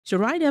So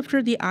right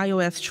after the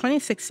iOS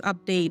 26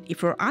 update,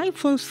 if your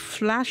iPhone's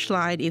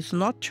flashlight is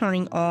not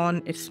turning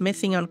on, it's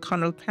missing on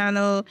control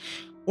panel,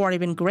 or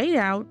even grayed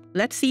out,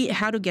 let's see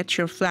how to get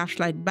your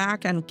flashlight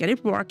back and get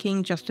it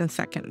working just in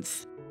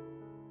seconds.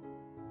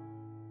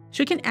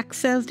 So you can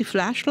access the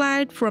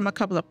flashlight from a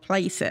couple of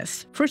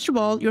places. First of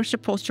all, you're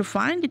supposed to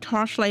find the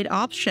Torchlight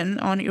option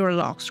on your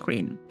lock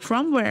screen,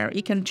 from where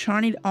you can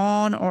turn it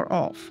on or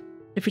off.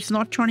 If it's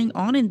not turning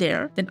on in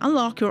there, then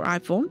unlock your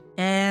iPhone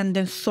and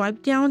then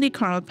swipe down the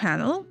control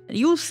panel.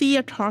 You'll see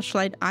a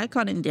Torchlight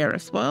icon in there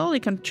as well.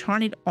 You can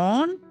turn it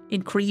on,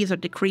 increase or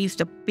decrease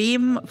the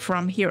beam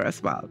from here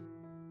as well.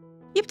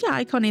 If the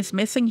icon is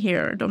missing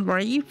here, don't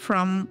worry,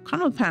 from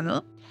control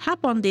panel,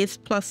 tap on this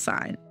plus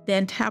sign,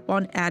 then tap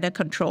on Add a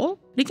Control.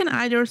 You can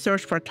either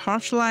search for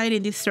Torchlight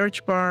in the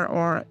search bar,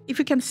 or if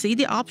you can see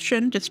the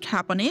option, just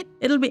tap on it.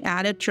 It'll be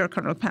added to your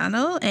control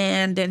panel,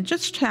 and then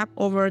just tap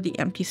over the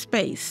empty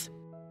space.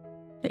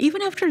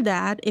 Even after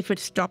that, if it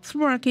stops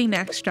working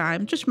next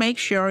time, just make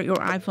sure your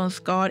iPhone's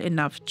got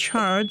enough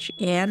charge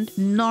and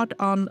not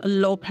on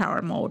low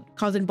power mode,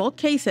 because in both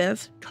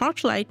cases,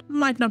 Torchlight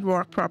might not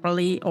work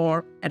properly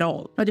or at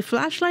all. Now, the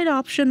flashlight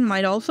option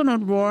might also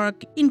not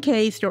work in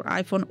case your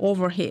iPhone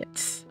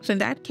overheats. So in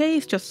that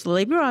case, just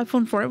leave your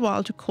iPhone for a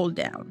while to cool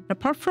down.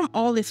 Apart from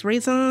all these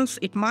reasons,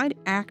 it might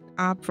act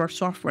up for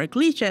software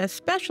glitches,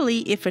 especially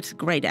if it's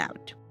grayed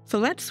out. So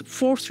let's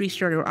force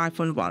restart your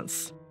iPhone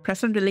once.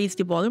 Press and release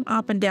the volume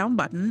up and down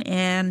button,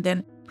 and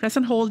then press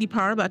and hold the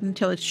power button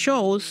until it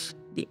shows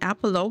the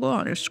Apple logo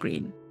on your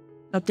screen.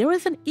 Now, there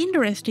is an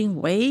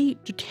interesting way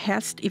to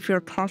test if your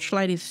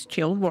Torchlight is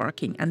still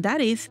working, and that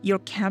is your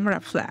camera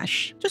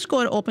flash. Just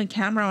go to Open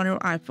Camera on your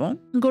iPhone,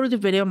 go to the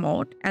video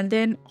mode, and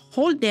then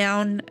hold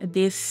down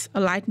this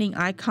lightning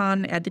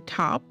icon at the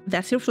top.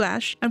 That's your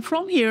flash. And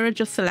from here,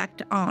 just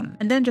select On.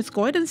 And then just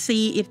go ahead and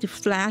see if the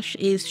flash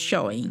is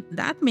showing.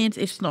 That means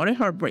it's not a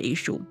hardware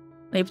issue.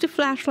 If the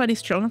flashlight is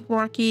still not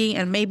working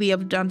and maybe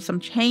you've done some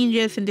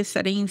changes in the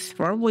settings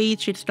for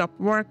which it stopped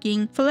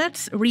working, so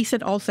let's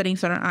reset all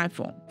settings on our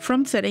iPhone.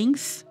 From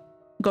Settings,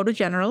 go to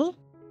General,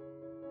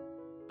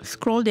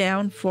 scroll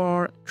down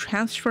for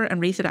Transfer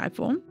and Reset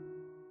iPhone,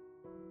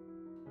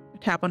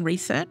 tap on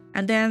Reset,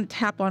 and then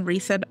tap on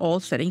Reset all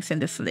settings in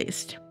this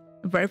list.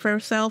 Verify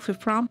yourself if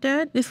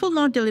prompted. This will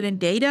not delete any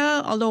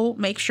data, although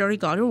make sure you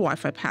got your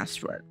Wi-Fi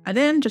password. And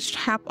then just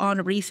tap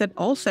on Reset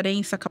all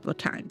settings a couple of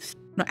times.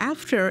 Now,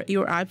 after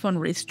your iPhone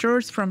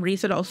restores from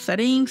Reset all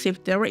settings,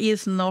 if there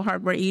is no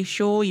hardware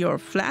issue, your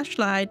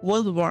flashlight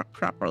will work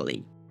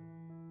properly.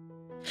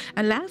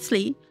 And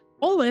lastly,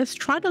 always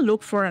try to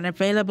look for an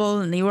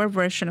available newer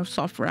version of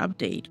software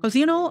update, because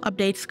you know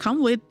updates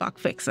come with bug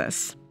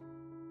fixes.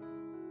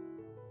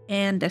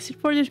 And that's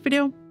it for this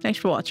video. Thanks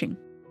for watching.